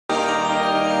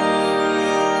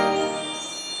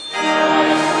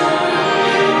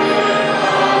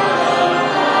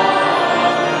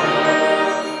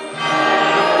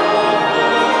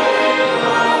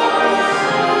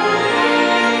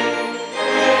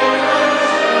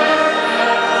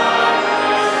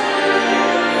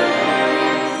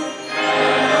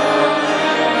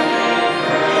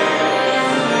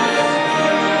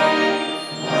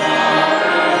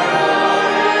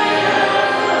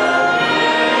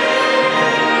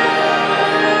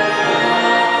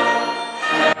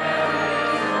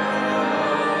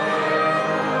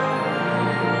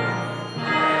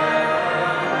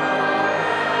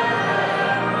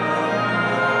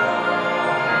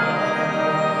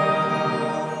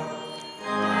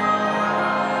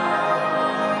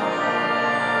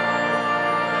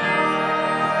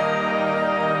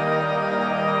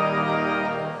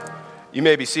You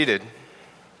may be seated.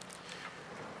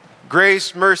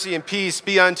 Grace, mercy, and peace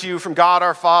be unto you from God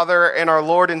our Father and our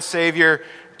Lord and Savior,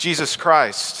 Jesus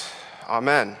Christ.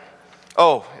 Amen.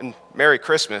 Oh, and Merry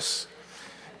Christmas.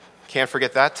 Can't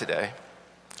forget that today.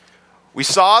 We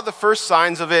saw the first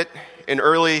signs of it in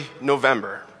early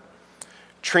November.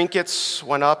 Trinkets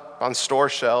went up on store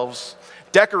shelves.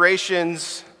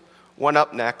 Decorations went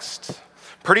up next.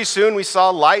 Pretty soon we saw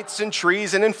lights and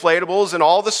trees and inflatables in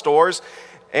all the stores,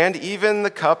 and even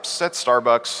the cups at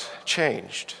Starbucks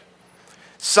changed.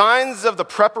 Signs of the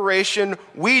preparation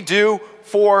we do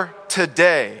for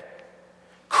today,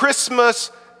 Christmas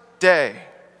Day.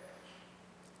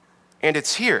 And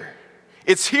it's here.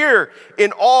 It's here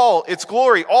in all its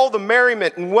glory, all the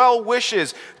merriment and well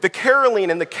wishes, the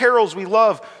caroling and the carols we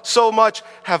love so much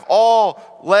have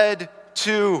all led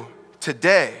to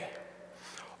today.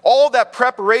 All that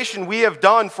preparation we have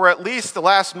done for at least the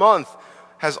last month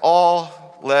has all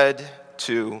led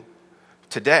to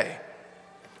today.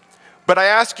 But I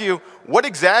ask you, what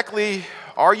exactly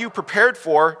are you prepared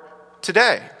for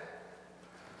today?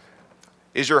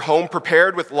 Is your home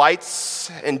prepared with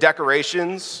lights and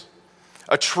decorations?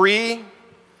 A tree?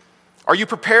 Are you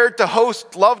prepared to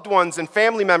host loved ones and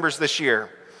family members this year?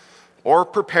 Or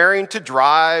preparing to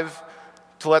drive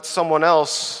to let someone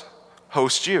else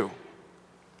host you?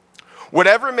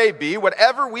 Whatever it may be,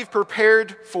 whatever we've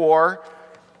prepared for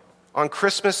on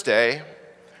Christmas Day,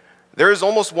 there is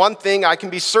almost one thing I can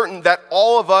be certain that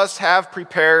all of us have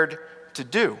prepared to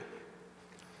do.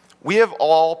 We have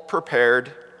all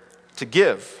prepared to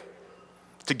give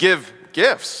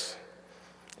gifts.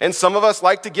 And some of us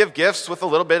like to give gifts with a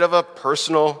little bit of a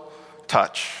personal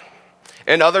touch.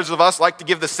 And others of us like to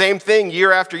give the same thing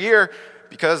year after year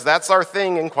because that's our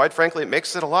thing, and quite frankly, it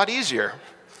makes it a lot easier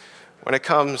when it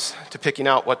comes to picking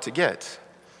out what to get.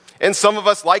 And some of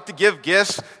us like to give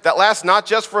gifts that last not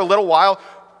just for a little while,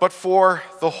 but for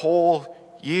the whole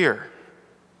year.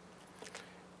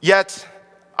 Yet,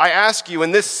 I ask you,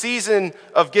 in this season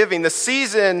of giving, the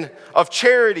season of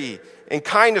charity and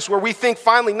kindness, where we think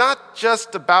finally not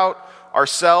just about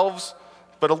ourselves,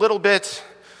 but a little bit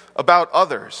about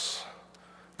others.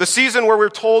 The season where we're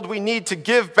told we need to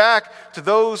give back to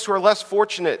those who are less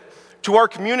fortunate, to our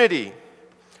community.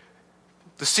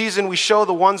 The season we show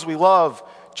the ones we love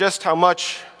just how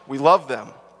much we love them.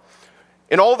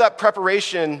 In all that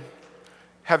preparation,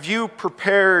 have you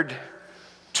prepared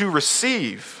to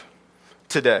receive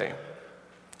today?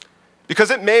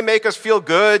 Because it may make us feel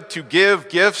good to give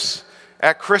gifts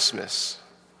at Christmas.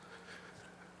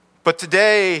 But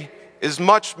today is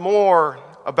much more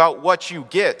about what you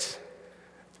get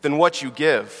than what you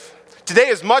give. Today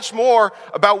is much more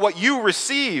about what you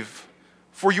receive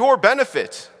for your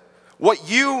benefit, what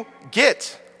you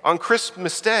get on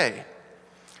Christmas Day.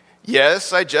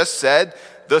 Yes, I just said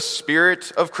the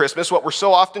spirit of Christmas, what we're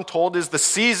so often told is the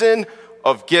season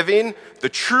of giving, the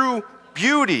true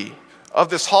beauty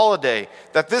of this holiday,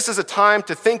 that this is a time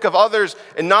to think of others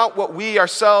and not what we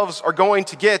ourselves are going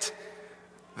to get.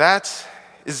 That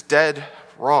is dead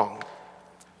wrong.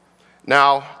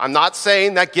 Now, I'm not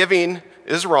saying that giving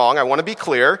is wrong. I want to be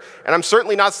clear. And I'm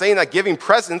certainly not saying that giving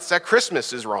presents at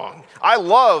Christmas is wrong. I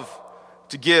love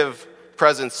to give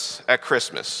presents at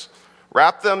Christmas.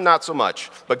 Wrap them, not so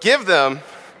much. But give them,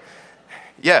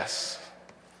 yes.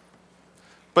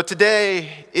 But today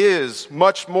is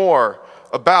much more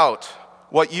about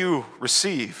what you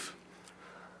receive.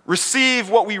 Receive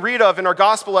what we read of in our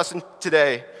gospel lesson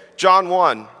today, John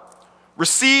 1.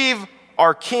 Receive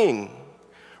our King.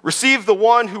 Receive the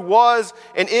one who was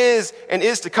and is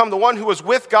to come, the one who was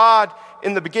with God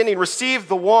in the beginning. Receive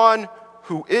the one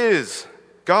who is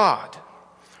God.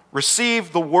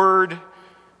 Receive the Word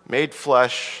made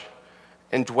flesh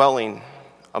and dwelling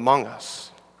among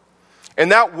us.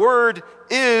 And that Word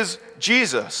is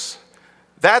Jesus.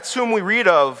 That's whom we read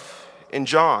of in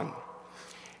John,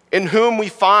 in whom we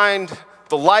find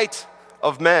the light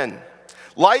of men,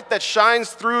 light that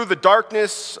shines through the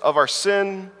darkness of our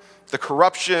sin, the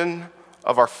corruption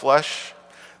of our flesh.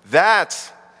 That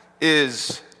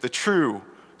is the true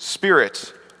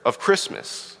spirit of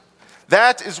Christmas.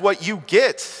 That is what you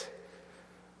get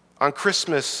on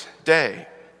Christmas Day.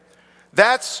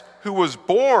 That's who was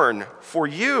born for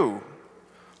you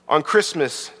on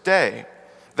Christmas Day.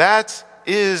 That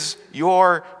is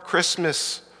your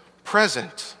Christmas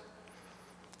present.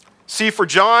 See, for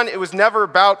John, it was never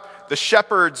about the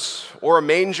shepherds or a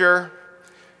manger.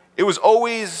 It was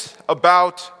always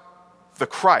about the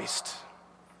Christ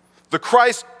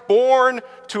born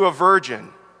to a virgin,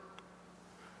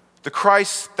 the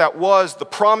Christ that was the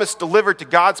promise delivered to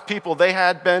God's people they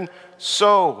had been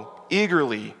so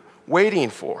eagerly waiting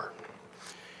for.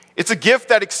 It's a gift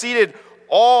that exceeded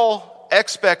all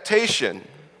expectation.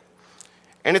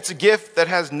 And it's a gift that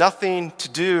has nothing to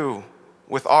do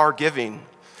with our giving,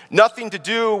 nothing to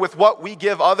do with what we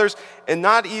give others, and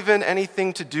not even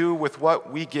anything to do with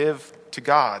what we give to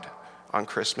God on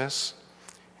Christmas.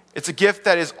 It's a gift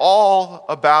that is all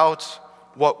about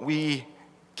what we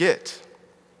get.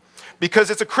 Because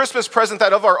it's a Christmas present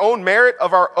that of our own merit,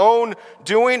 of our own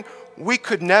doing, we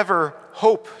could never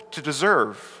hope to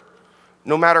deserve,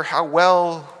 no matter how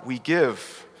well we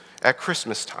give at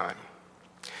Christmas time.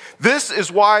 This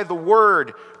is why the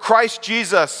Word, Christ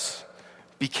Jesus,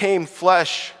 became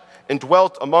flesh and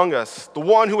dwelt among us, the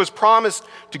one who was promised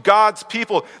to God's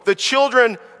people, the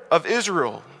children of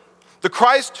Israel, the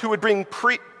Christ who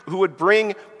would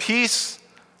bring peace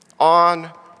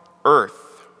on earth.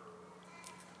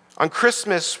 On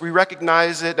Christmas, we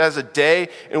recognize it as a day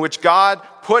in which God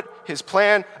put his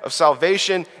plan of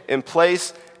salvation in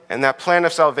place, and that plan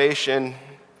of salvation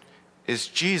is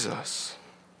Jesus.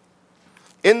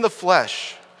 In the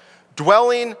flesh,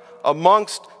 dwelling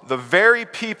amongst the very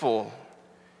people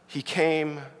he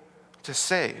came to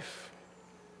save.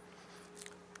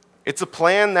 It's a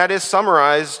plan that is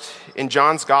summarized in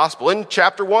John's Gospel, in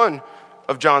chapter 1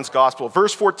 of John's Gospel,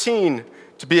 verse 14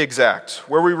 to be exact,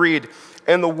 where we read,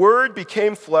 "And the Word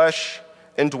became flesh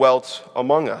and dwelt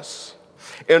among us.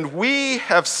 And we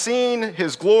have seen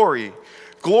his glory,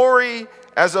 glory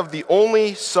as of the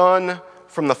only Son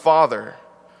from the Father,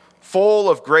 full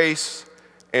of grace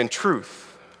and truth."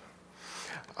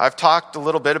 I've talked a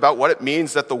little bit about what it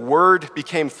means that the Word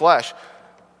became flesh.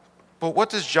 But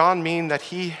what does John mean that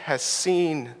he has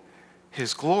seen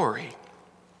his glory?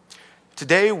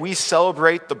 Today we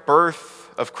celebrate the birth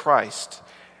of Christ,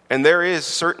 and there is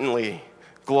certainly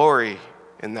glory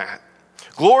in that.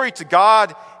 Glory to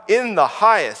God in the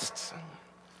highest.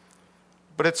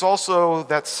 But it's also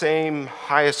that same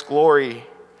highest glory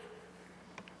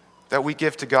that we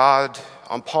give to God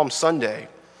on Palm Sunday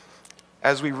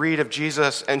as we read of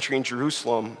Jesus entering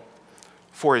Jerusalem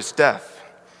for his death.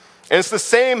 And it's the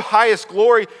same highest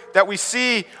glory that we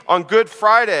see on Good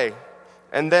Friday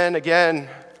and then again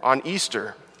on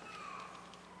Easter.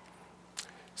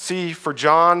 See, for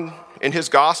John in his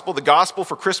gospel, the gospel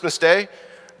for Christmas Day,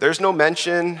 there's no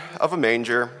mention of a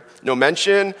manger, no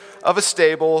mention of a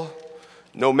stable,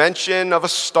 no mention of a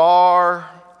star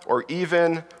or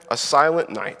even a silent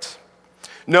night.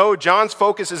 No, John's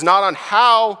focus is not on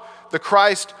how the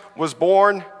Christ was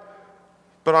born,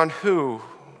 but on who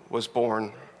was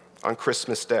born on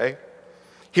Christmas Day.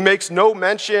 He makes no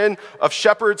mention of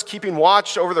shepherds keeping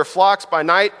watch over their flocks by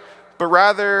night, but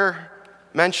rather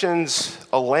mentions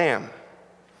a lamb,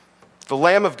 the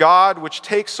Lamb of God, which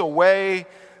takes away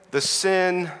the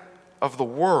sin of the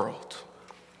world.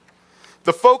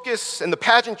 The focus and the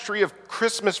pageantry of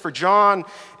Christmas for John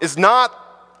is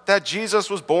not that Jesus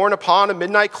was born upon a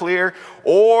midnight clear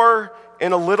or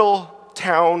in a little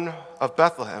town of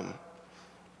Bethlehem.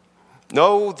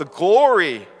 No, the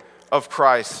glory of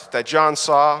Christ that John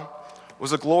saw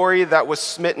was a glory that was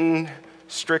smitten,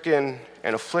 stricken,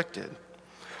 and afflicted.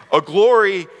 A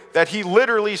glory that he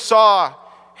literally saw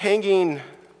hanging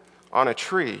on a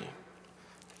tree,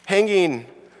 hanging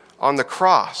on the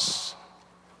cross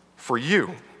for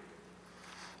you.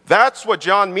 That's what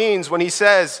John means when he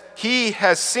says he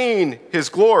has seen his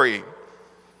glory.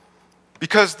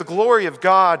 Because the glory of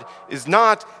God is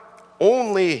not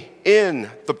only in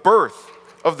the birth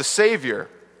of the Savior,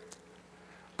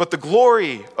 but the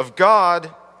glory of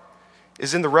God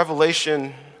is in the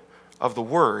revelation of the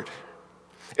Word,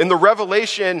 in the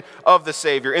revelation of the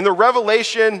Savior, in the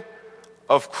revelation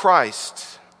of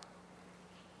Christ,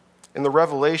 in the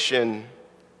revelation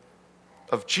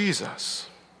of Jesus.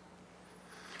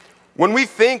 When we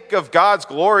think of God's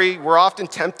glory, we're often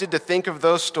tempted to think of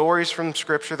those stories from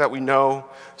Scripture that we know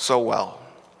so well.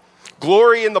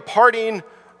 Glory in the parting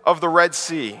of the Red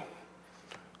Sea.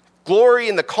 Glory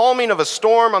in the calming of a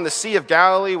storm on the Sea of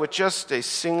Galilee with just a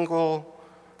single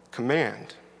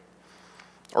command.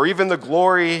 Or even the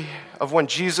glory of when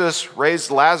Jesus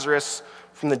raised Lazarus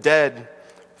from the dead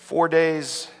 4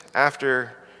 days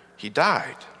after he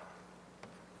died.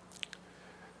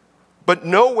 But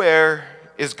nowhere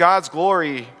is God's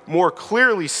glory more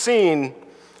clearly seen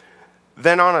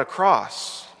than on a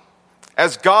cross,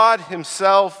 as God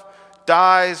himself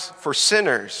dies for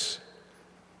sinners,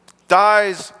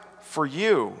 dies for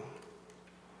you,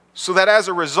 so that as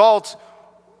a result,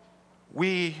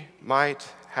 we might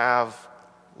have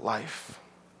life.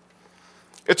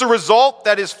 It's a result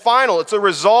that is final. It's a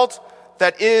result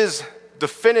that is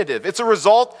definitive. It's a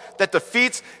result that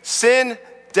defeats sin,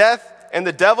 death, and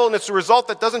the devil, and it's a result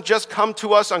that doesn't just come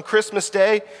to us on Christmas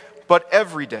Day, but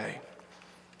every day.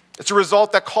 It's a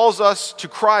result that calls us to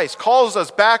Christ, calls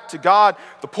us back to God,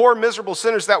 the poor, miserable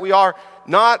sinners that we are,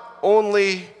 not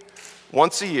only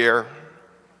once a year,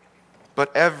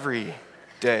 but every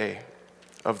day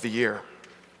of the year.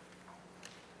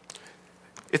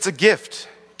 It's a gift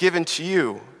given to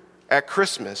you at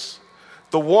Christmas,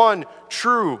 the one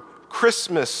true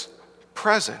Christmas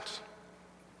present.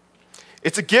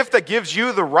 It's a gift that gives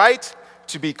you the right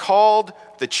to be called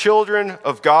the children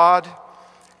of God,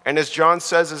 and as John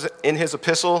says in his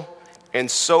epistle, and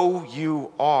so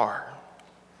you are.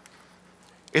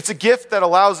 It's a gift that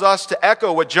allows us to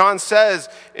echo what John says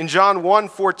in John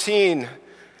 1:14,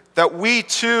 that we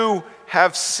too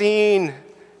have seen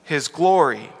his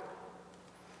glory.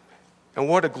 And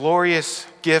what a glorious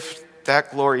gift that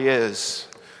glory is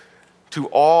to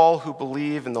all who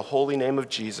believe in the holy name of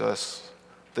Jesus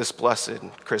this blessed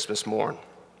Christmas morn.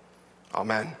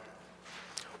 Amen.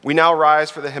 We now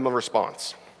rise for the hymn of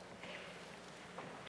response.